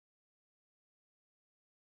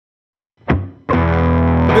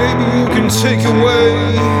take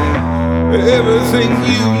away everything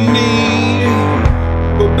you need,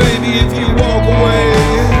 but baby, if you walk away,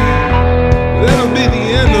 that'll be the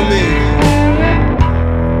end of me.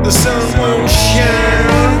 The sun won't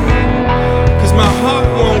shine, 'cause my heart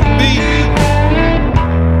won't beat.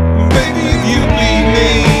 Baby, if you leave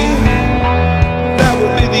me, that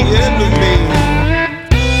will be the end of me.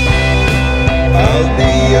 I'll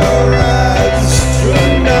be your astronaut,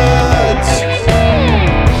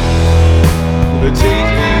 to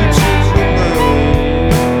take you to the moon.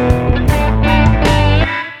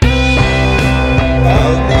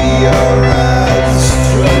 I'll be your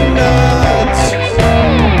astronaut,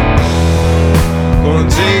 gonna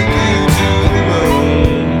take you to the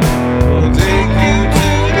moon. Gonna take you to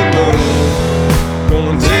the moon.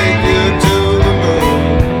 Gonna take you to the moon.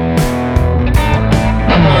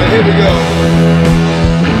 Alright, here we go.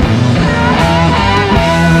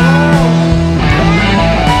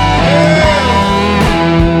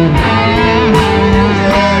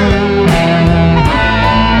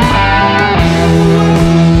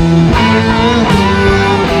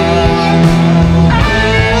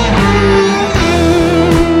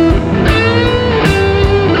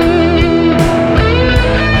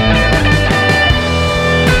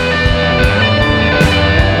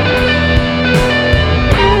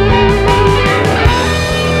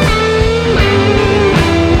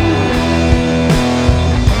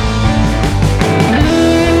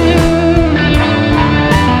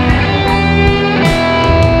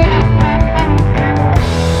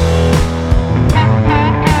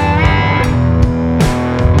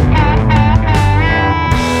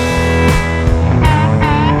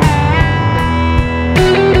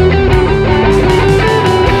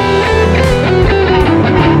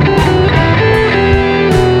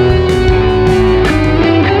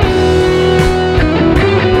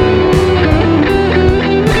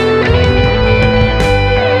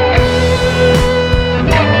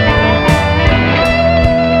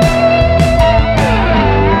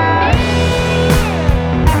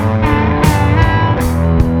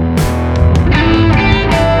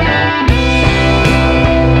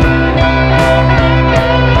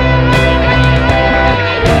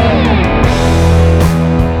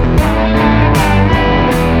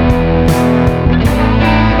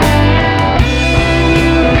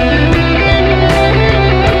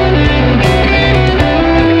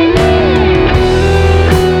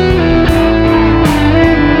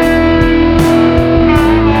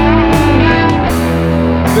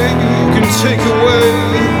 Take away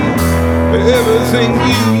everything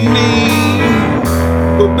you need,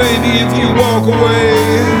 but baby, if you walk away,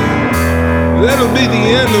 that'll be the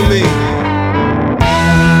end of me.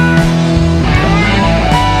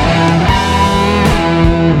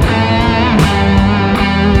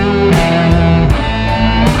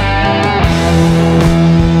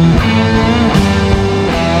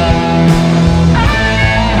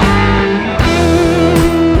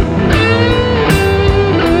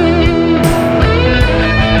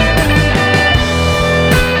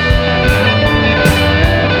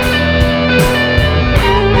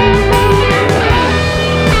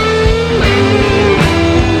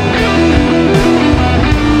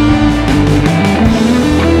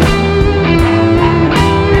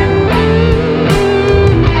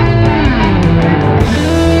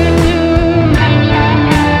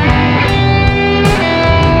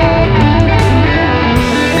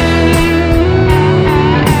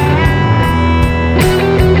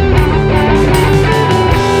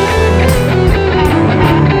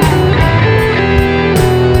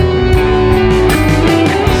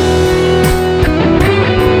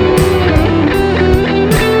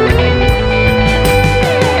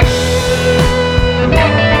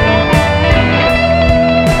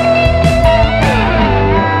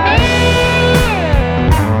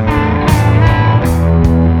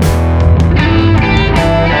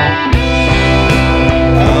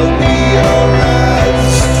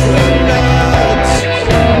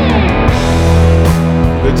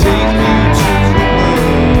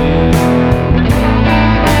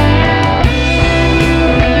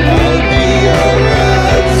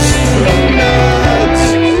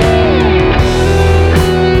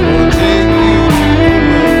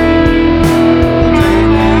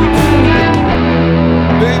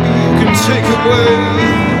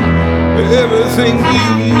 Everything you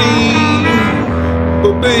need,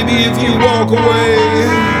 but baby, if you walk away,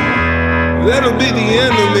 that'll be the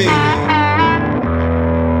end of me.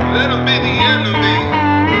 That'll be the end of me.